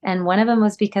shows. And one of them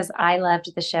was because I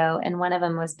loved the show, and one of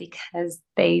them was because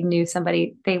they knew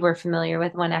somebody, they were familiar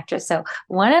with one actress. So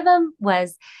one of them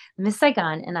was Miss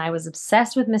Saigon, and I was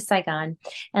obsessed with Miss Saigon.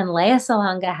 And Lea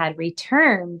Salonga had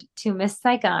returned to Miss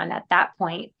Saigon at that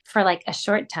point for like a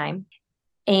short time.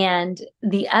 And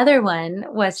the other one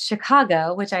was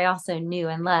Chicago, which I also knew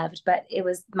and loved, but it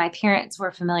was my parents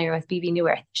were familiar with BB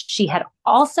Newirth. She had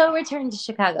also returned to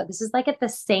Chicago. This is like at the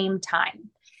same time.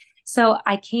 So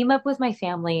I came up with my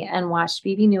family and watched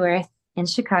BB Newirth in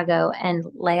Chicago and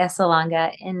Lea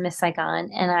Salonga in Miss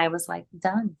Saigon. And I was like,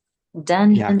 done,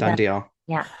 done, Yeah, done, done done. deal.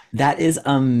 Yeah. That is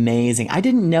amazing. I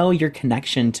didn't know your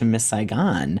connection to Miss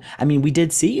Saigon. I mean, we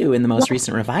did see you in the most Yeah.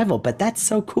 recent revival, but that's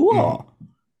so Mhm. cool.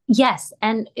 Yes.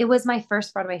 And it was my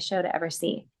first Broadway show to ever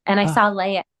see. And I saw Oh,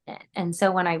 Leia in it. And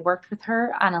so when I worked with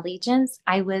her on Allegiance,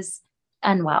 I was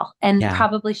unwell. And yeah.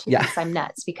 probably she Yeah. thinks I'm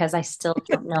nuts because I still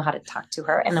don't know how to talk to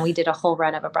her. And then we did a whole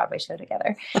run of a Broadway show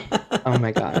together. Oh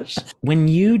my gosh. When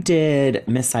you did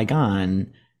Miss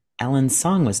Saigon, Ellen's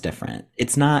song was different.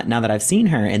 It's not now that I've seen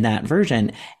her in that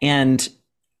version. And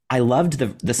I loved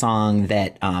the song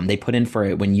that they put in for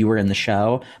it when you were in the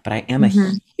show, but I am a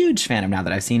Mhm. huge fan of now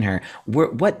that I've seen her.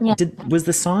 What Yeah. was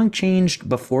the song changed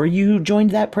before you joined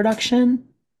that production?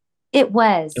 It It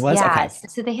was, was yeah. okay.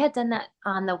 So they had done that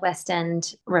on the West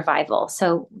End revival.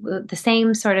 So the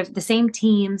same sort of the same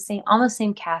team, same almost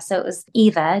same cast. So it was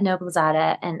Eva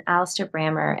Noblezada and Alistair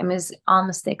Brammer. And it was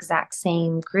almost the exact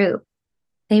same group.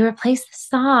 They replaced the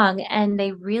song and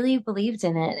they really believed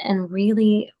in it and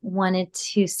really wanted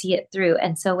to see it through.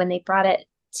 And so when they brought it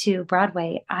to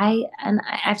Broadway, I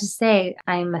have to say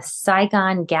I'm a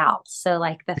Saigon gal. So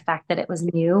like the fact that it was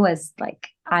new was like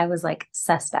I was like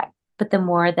suspect. But the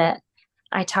more that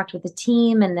I talked with the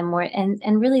team and the more and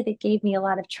really they gave me a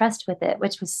lot of trust with it,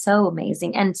 which was so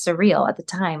amazing and surreal at the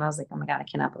time. I was like, oh my God, I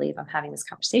cannot believe I'm having this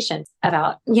conversation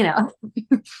about,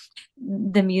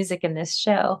 the music in this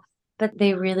show. but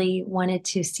they really wanted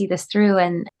to see this through.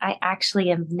 And I actually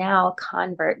am now a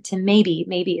convert to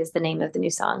Maybe is the name of the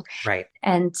new song, Right.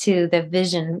 and to the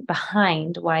vision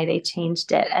behind why they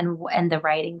changed it and the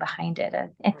writing behind it.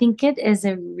 I think it is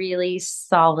a really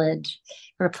solid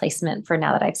replacement for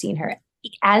Now That I've Seen Her.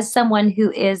 As someone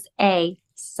who is a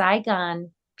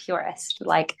Saigon purist,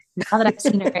 like Now That I've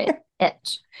Seen Her,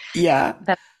 it. Yeah.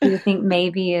 But I do think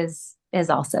Maybe is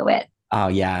also it. Oh,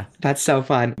 yeah. That's so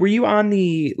fun. Were you on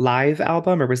the live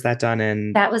album or was that done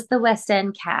in? That was the West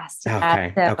End cast.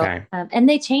 Okay. So, Okay. and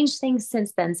they changed things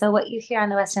since then. So what you hear on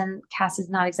the West End cast is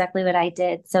not exactly what I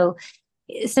did. So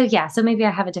yeah. So maybe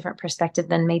I have a different perspective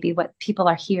than maybe what people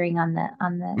are hearing on the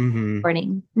Hmm.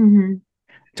 recording. Mm-hmm.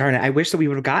 Darn it. I wish that we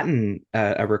would have gotten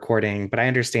a recording, but I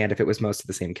understand if it was most of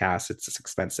the same cast, it's just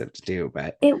expensive to do.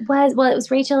 But It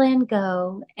was Rachel Ann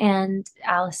Go and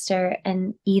Alistair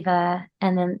and Eva,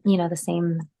 and then, the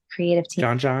same creative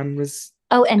team. John was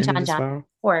Oh, and in it John as John, well. of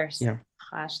course. Yeah.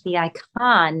 Gosh, the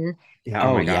icon, Yeah.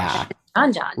 Oh Oh, my gosh. yeah.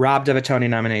 John John. Robbed of a Tony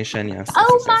nomination. Yes. Yes,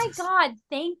 Oh yes, my yes, God,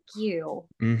 thank you.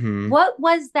 yes. What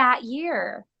was that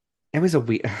year? It was a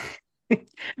weird.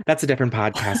 That's a different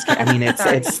podcast. I mean,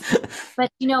 Sorry. it's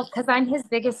But because I'm his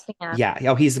biggest fan. yeah.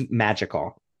 Oh, he's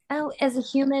magical. Oh, as a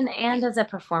human and as a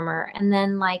performer. And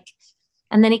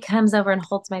then he comes over and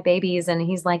holds my babies and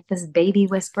he's like this baby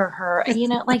whisperer,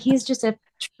 like he's just a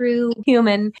true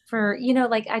human for,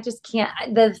 like I just can't,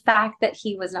 the fact that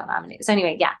he was not nominated. So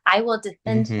anyway, yeah, I will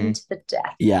defend him to the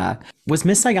death. Yeah. Was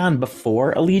Miss Saigon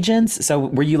before Allegiance? So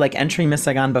were you like entering Miss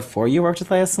Saigon before you worked with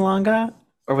Leia Salonga?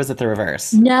 Or was it the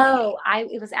reverse? No,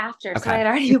 it was after. So I Okay. had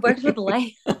already worked with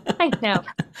Leia. I know.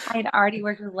 I had already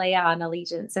worked with Leia on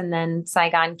Allegiance and then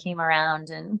Saigon came around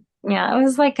and yeah, it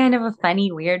was like kind of a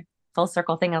funny, weird full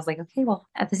circle thing. I was like, okay, well,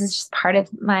 this is just part of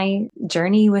my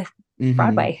journey with Mhm.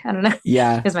 Broadway. I don't know.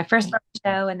 Yeah. It was my first Broadway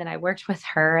show and then I worked with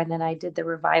her and then I did the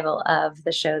revival of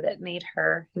the show that made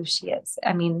her who she is.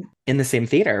 I mean, In the same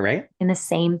theater, right? in the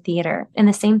same theater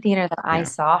that I Yeah.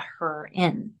 saw her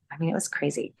in. I mean, it was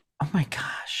crazy. Oh my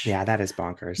gosh. Yeah, that is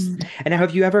bonkers. Mm. And now,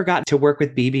 have you ever got to work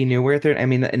with BB Newirth? I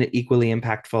mean, an equally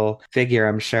impactful figure,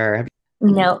 I'm sure.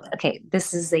 No, okay.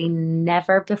 This is a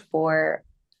never before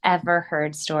ever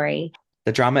heard story.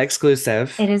 The drama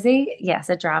exclusive. It is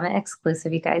a drama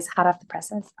exclusive, you guys, hot off the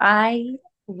presses. I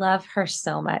love her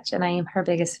so much and I am her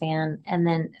biggest fan. And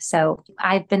then, so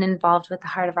I've been involved with the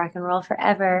Heart of Rock and Roll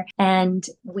forever. And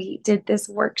we did this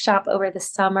workshop over the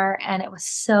summer and it was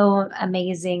so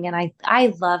amazing. And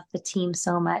I love the team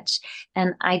so much.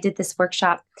 And I did this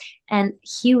workshop and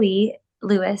Huey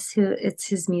Lewis, who it's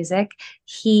his music,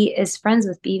 he is friends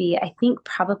with BB. I think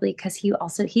probably because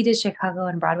he did Chicago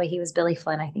and Broadway. He was Billy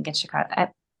Flynn, I think, in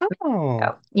Chicago.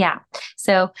 Oh, Yeah.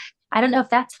 So I don't know if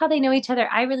that's how they know each other.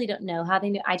 I really don't know how they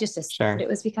knew. I just assumed Sure. it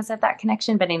was because of that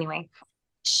connection. But anyway,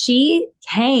 she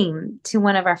came to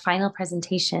one of our final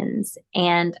presentations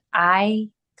and I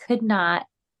could not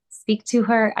speak to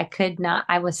her. I could not.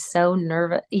 I was so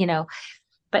nervous,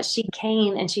 but she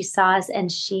came and she saw us and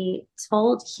she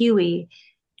told Huey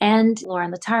and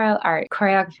Lauren Lataro, our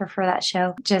choreographer for that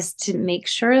show, just to make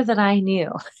sure that I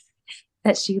knew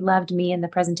that she loved me in the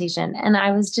presentation. And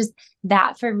I was just,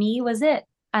 that for me was it.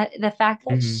 The fact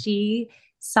that Mhm. she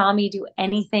saw me do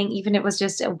anything, even it was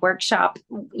just a workshop,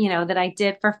 that I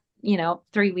did for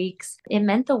 3 weeks, it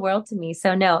meant the world to me.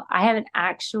 So no, I haven't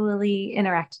actually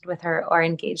interacted with her or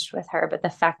engaged with her, but the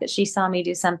fact that she saw me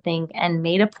do something and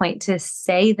made a point to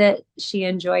say that she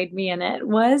enjoyed me in it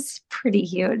was pretty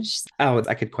huge. Oh,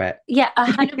 I could quit. Yeah,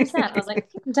 100%. I was like,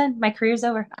 okay, I'm done. My career's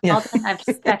over. I'm Yeah. all done.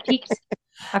 I've peaked.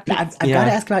 I've Yeah. got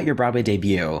to ask about your Broadway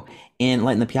debut in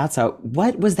Light in the Piazza.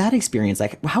 What was that experience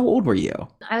like? How old were you?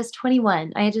 I was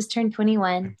 21. I had just turned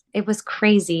 21. It was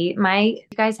crazy. You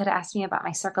guys had asked me about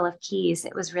my circle of keys.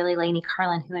 It was really Lainey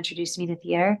Carlin who introduced me to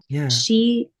theater. Yeah.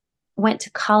 She went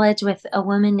to college with a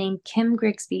woman named Kim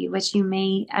Grigsby, which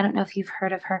I don't know if you've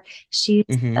heard of her. She's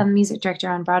Mhm. a music director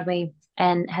on Broadway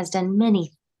and has done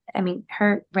many. I mean,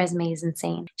 her resume is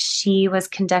insane. She was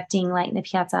conducting Light in the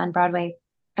Piazza on Broadway.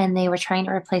 And they were trying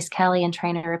to replace Kelly. And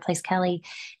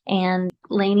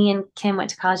Lainey and Kim went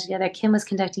to college together. Kim was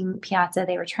conducting Piazza.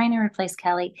 They were trying to replace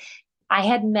Kelly. I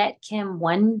had met Kim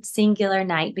one singular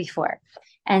night before.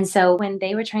 And so when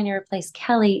they were trying to replace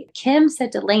Kelly, Kim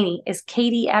said to Lainey, "Is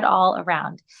Katie at all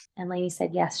around?" And Lainey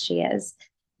said, "Yes, she is."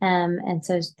 And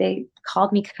so they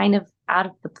called me kind of out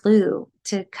of the blue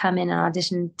to come in and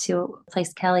audition to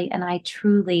replace Kelly. And I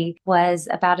truly was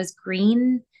about as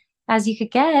green as you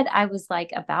could get. I was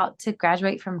like about to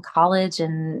graduate from college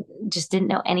and just didn't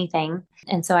know anything.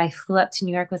 And so I flew up to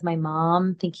New York with my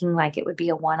mom thinking like it would be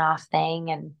a one-off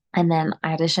thing. And And then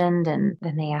I auditioned, and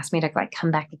then they asked me to like come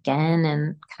back again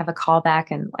and have a callback.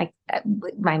 And like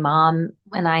my mom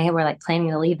and I were like planning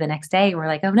to leave the next day. And we're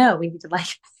like, oh no, we need to like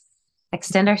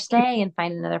extend our stay and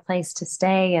find another place to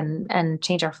stay and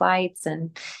change our flights.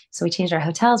 And so we changed our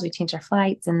hotels, we changed our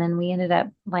flights, and then we ended up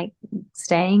like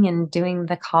staying and doing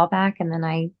the callback. And then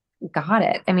I got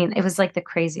it. I mean, it was like the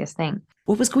craziest thing.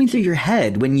 What was going through your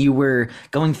head when you were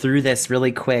going through this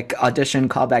really quick audition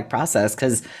callback process?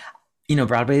 Because,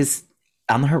 Broadway's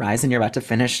on the horizon. You're about to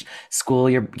finish school.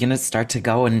 You're going to start to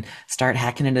go and start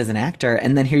hacking it as an actor.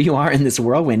 And then here you are in this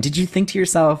whirlwind. Did you think to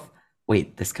yourself,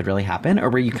 wait, this could really happen? Or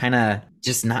were you kind of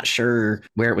just not sure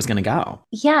where it was going to go?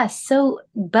 Yeah, so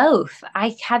both.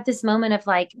 I had this moment of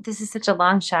like, this is such a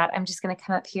long shot. I'm just going to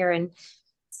come up here and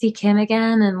see Kim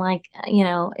again. And like,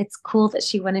 it's cool that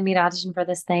she wanted me to audition for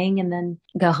this thing and then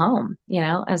go home.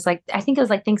 I was like, I think it was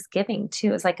like Thanksgiving too.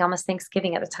 It was like almost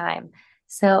Thanksgiving at the time.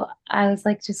 So I was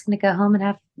like, just going to go home and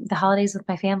have the holidays with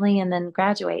my family and then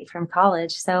graduate from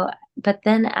college. So, but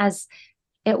then as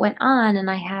it went on,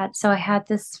 and I had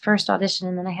this first audition,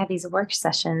 and then I had these work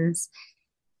sessions.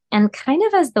 And kind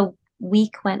of as the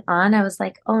week went on, I was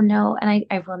like, oh no. And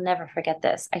I will never forget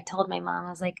this. I told my mom, I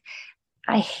was like,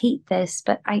 I hate this,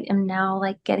 but I am now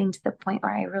like getting to the point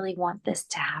where I really want this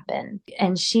to happen.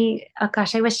 And she, oh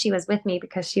gosh, I wish she was with me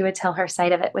because she would tell her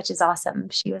side of it, which is awesome.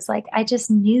 She was like, I just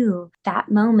knew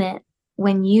that moment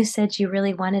when you said you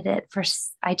really wanted it.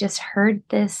 I just heard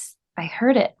this, I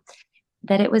heard it,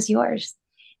 that it was yours.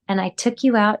 And I took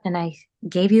you out and I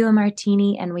gave you a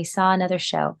martini and we saw another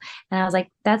show. And I was like,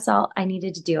 that's all I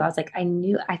needed to do. I was like,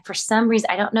 for some reason,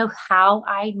 I don't know how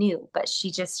I knew, but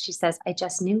she says, I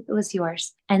just knew it was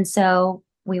yours. And so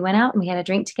we went out and we had a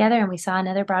drink together and we saw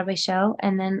another Broadway show.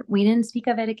 And then we didn't speak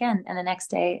of it again. And the next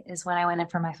day is when I went in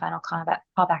for my final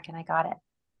callback and I got it.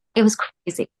 It was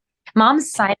crazy.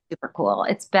 Mom's side is super cool.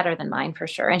 It's better than mine for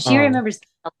sure. And she remembers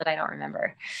details that I don't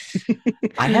remember.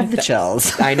 I have the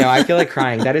chills. I know. I feel like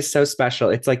crying. That is so special.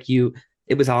 It's like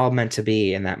it was all meant to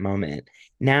be in that moment.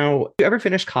 Now, you ever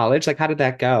finish college? Like, how did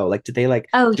that go? Like, did they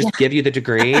just give you the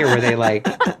degree, or were they like...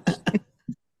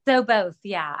 So both,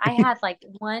 yeah. I had like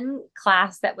one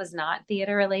class that was not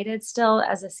theater related still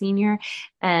as a senior.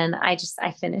 And I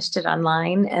finished it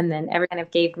online, and then everyone kind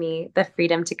of gave me the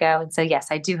freedom to go. And so, yes,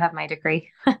 I do have my degree.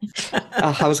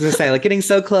 I was going to say, like, getting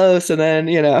so close, and then,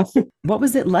 What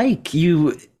was it like?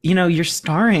 You're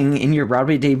starring in your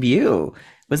Broadway debut.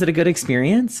 Was it a good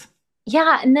experience?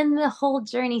 Yeah. And then the whole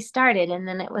journey started. And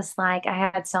then it was like I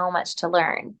had so much to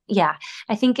learn. Yeah.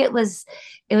 I think it was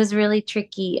really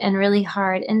tricky and really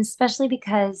hard. And especially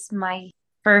because my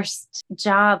first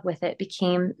job with it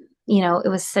became, it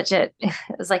was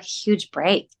like a huge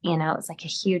break, it was like a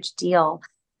huge deal,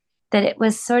 that it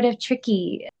was sort of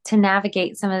tricky to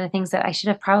navigate some of the things that I should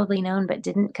have probably known, but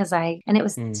didn't, and it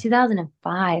was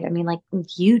 2005. I mean, like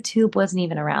YouTube wasn't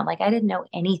even around. Like I didn't know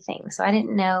anything. So I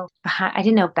didn't know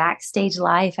backstage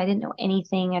life. I didn't know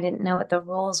anything. I didn't know what the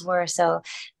rules were. So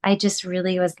I just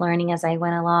really was learning as I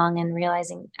went along and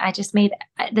realizing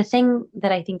the thing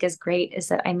that I think is great is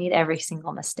that I made every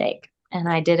single mistake, and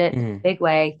I did it in a big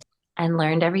way and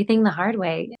learned everything the hard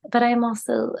way. But I'm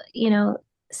also,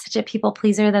 such a people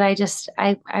pleaser that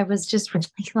I was just really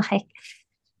like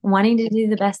wanting to do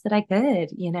the best that I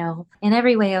could, in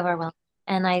every way overwhelmed.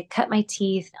 And I cut my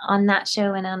teeth on that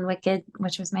show and on Wicked,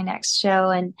 which was my next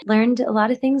show, and learned a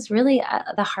lot of things really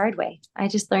the hard way. I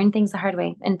just learned things the hard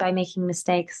way and by making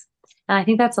mistakes. And I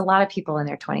think that's a lot of people in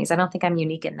their 20s. I don't think I'm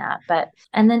unique in that.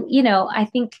 And then, I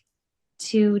think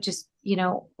to just,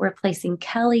 replacing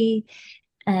Kelly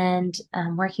and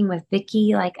working with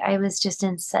Vicky, like I was just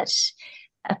in such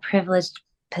a privileged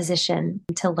position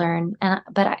to learn.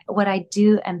 But what I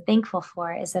am thankful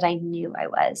for is that I knew I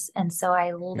was. And so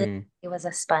I literally was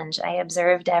a sponge. I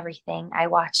observed everything. I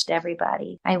watched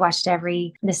everybody. I watched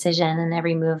every decision and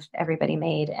every move everybody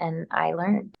made. And I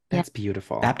learned. That's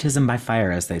beautiful. Baptism by fire,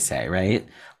 as they say, right?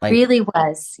 Like, really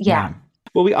was. Yeah.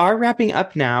 Well, we are wrapping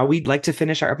up now. We'd like to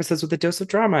finish our episodes with a dose of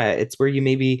drama. It's where you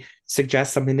maybe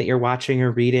suggest something that you're watching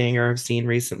or reading or have seen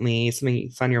recently, something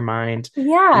that's on your mind.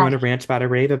 Yeah. You want to rant about or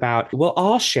rave about. We'll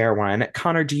all share one.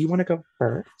 Connor, do you want to go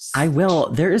first? I will.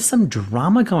 There is some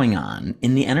drama going on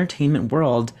in the entertainment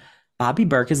world. Bobby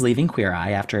Burke is leaving Queer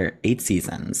Eye after 8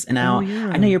 seasons. And now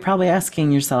I know you're probably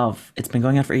asking yourself, it's been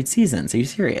going on for 8 seasons. Are you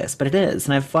serious? But it is.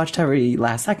 And I've watched every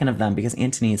last second of them because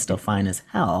Antony is still fine as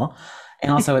hell.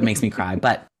 And also it makes me cry.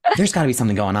 But there's got to be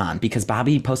something going on because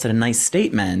Bobby posted a nice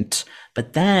statement.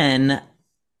 But then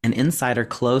an insider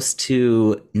close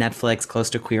to Netflix,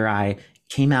 close to Queer Eye,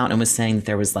 came out and was saying that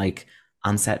there was like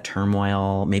on-set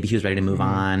turmoil. Maybe he was ready to move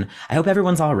on. I hope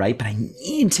everyone's all right, but I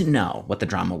need to know what the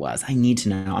drama was. I need to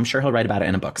know. I'm sure he'll write about it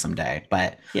in a book someday,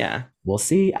 but Yeah. we'll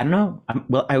see. I don't know.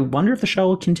 Well, I wonder if the show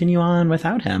will continue on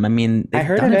without him. I mean, I they've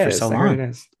heard done it it for is. so I long. heard it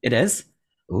is. It is?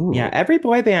 Ooh. Yeah, every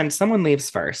boy band, someone leaves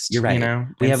first. You're right. You know?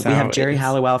 We And have so Jerry it's-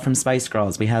 Halliwell from Spice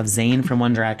Girls. We have Zayn from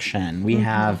One Direction. We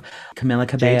have Camila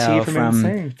Cabello JT from from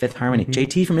NSYNC. Fifth Harmony.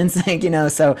 JT from NSYNC, you know,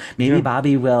 so maybe Yeah.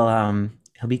 Bobby will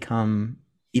he'll become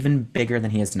even bigger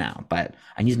than he is now. But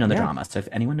I need to know the Yeah. drama. So if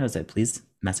anyone knows it, please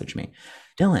message me.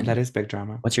 Dylan, That is big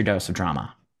drama. what's your dose of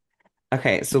drama?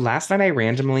 Okay, so last night I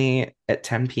randomly at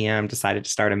 10 p.m. decided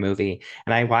to start a movie,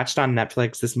 and I watched on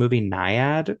Netflix this movie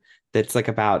Naiad that's like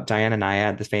about Diana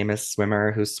Naiad, the famous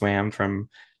swimmer who swam from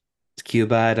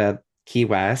Cuba to Key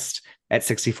West at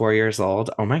 64 years old.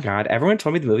 Oh my God, everyone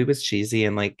told me the movie was cheesy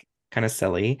and like kind of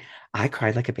silly. I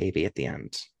cried like a baby at the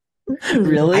end.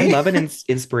 Really? I love an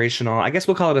inspirational, I guess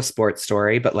we'll call it a sports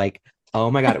story, but like, oh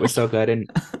my God, it was so good. And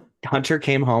Hunter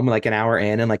came home like an hour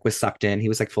in and like was sucked in. He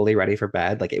was like fully ready for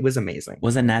bed. Like it was amazing.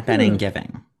 Was Annette Bening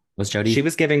giving? Was Jodie? She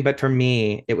was giving, but for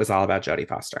me, it was all about Jodie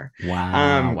Foster.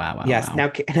 Wow. Yes.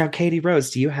 Wow. Now, Katie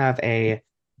Rose, do you have a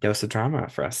dose of drama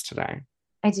for us today?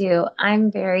 I do.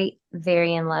 I'm very,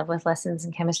 very in love with Lessons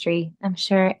in Chemistry. I'm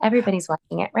sure everybody's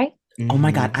watching it, right? Oh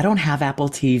my God, I don't have Apple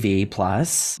TV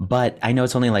Plus, but I know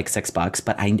it's only like $6,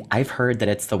 but I've heard that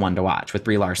it's the one to watch with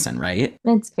Brie Larson, right?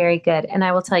 It's very good. And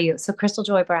I will tell you, so Crystal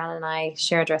Joy Brown and I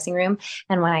share a dressing room.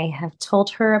 And when I have told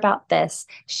her about this,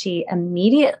 she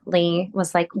immediately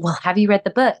was like, well, have you read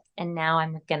the book? And now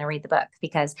I'm going to read the book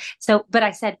but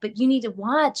I said, but you need to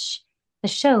watch the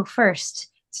show first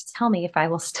to tell me if I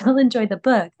will still enjoy the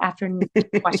book after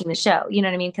watching the show. You know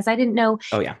what I mean? Because I didn't know.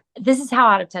 Oh, yeah. This is how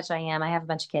out of touch I am. I have a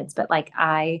bunch of kids, but like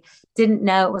I didn't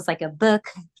know it was like a book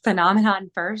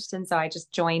phenomenon first. And so I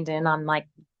just joined in on like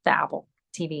the Apple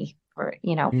TV or,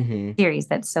 series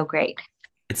that's so great.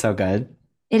 It's so good.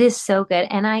 It is so good.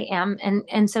 And I am.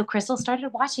 And so Crystal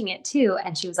started watching it too.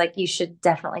 And she was like, you should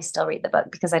definitely still read the book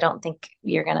because I don't think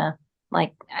you're going to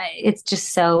it's just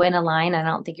so in a line. I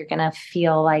don't think you're going to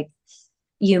feel like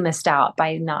you missed out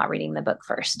by not reading the book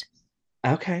first.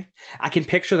 Okay. I can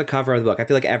picture the cover of the book. I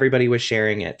feel like everybody was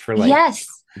sharing it for like yes.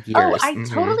 years. Oh, I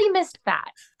totally missed that.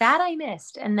 That I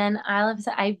missed. And then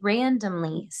I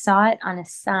randomly saw it on a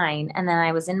sign. And then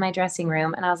I was in my dressing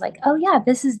room and I was like, oh yeah,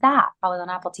 this is that. I was on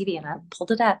Apple TV and I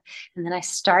pulled it up. And then I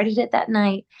started it that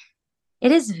night.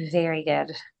 It is very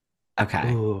good.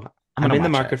 Okay. Ooh, I'm in the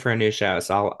market for a new show,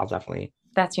 so I'll definitely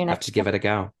that's your next have to give it a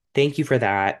go. Thank you for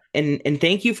that. And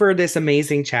thank you for this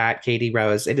amazing chat, Katie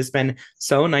Rose. It has been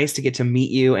so nice to get to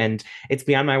meet you. And it's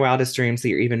beyond my wildest dreams that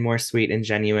you're even more sweet and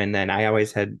genuine than I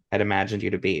always had imagined you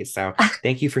to be. So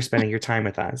thank you for spending your time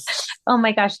with us. Oh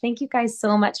my gosh. Thank you guys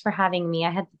so much for having me. I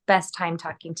had the best time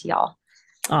talking to y'all.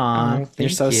 Aw, you're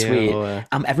so sweet.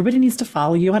 Everybody needs to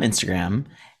follow you on Instagram.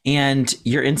 And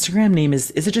your Instagram name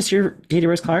is it just your Katie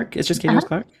Rose Clarke? It's just Katie Rose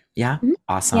Clarke? Yeah. Mm-hmm.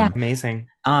 Awesome. Yeah. Amazing.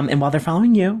 And while they're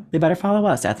following you, they better follow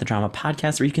us at The Drama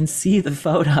Podcast, where you can see the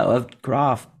photo of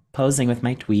Groff posing with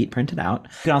my tweet printed out.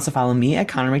 You can also follow me at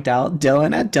Connor McDowell,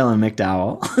 Dylan at Dylan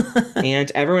McDowell.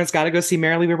 And everyone's got to go see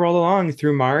Merrily We Roll Along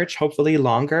through March, hopefully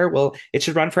longer. Well, it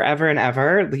should run forever and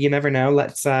ever. You never know.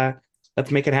 Let's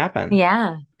make it happen.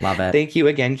 Yeah. Love it. Thank you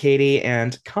again, Katie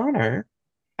and Connor.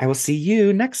 I will see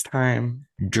you next time.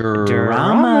 Drama.